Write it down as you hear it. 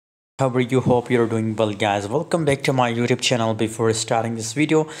How are you? Hope you're doing well, guys. Welcome back to my YouTube channel. Before starting this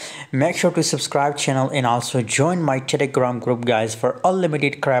video, make sure to subscribe channel and also join my Telegram group, guys, for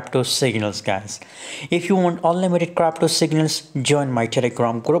unlimited crypto signals, guys. If you want unlimited crypto signals, join my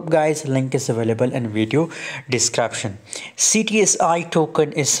Telegram group, guys. Link is available in video description. CTSI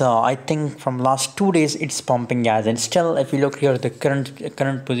token is I think from last 2 days it's pumping, guys, and still if you look here the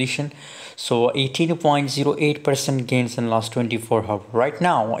current position, so 18.08% gains in last 24 hours. Right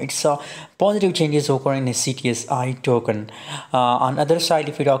now it's positive changes occurring in a CTSI token. On other side,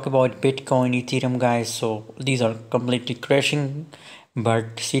 if we talk about Bitcoin, Ethereum, guys, so these are completely crashing,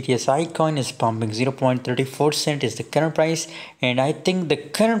 but CTSI coin is pumping. 0.34 cent is the current price, and I think the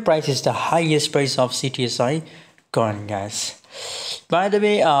current price is the highest price of CTSI coin, guys. By the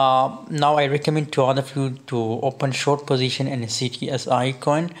way, now I recommend to all of you to open short position in a CTSI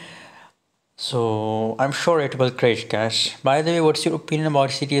coin, so I'm sure it will crash, guys. By the way, what's your opinion about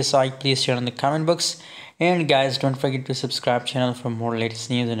CTSI? Please share in the comment box. And guys, don't forget to subscribe channel for more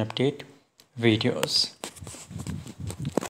latest news and update videos.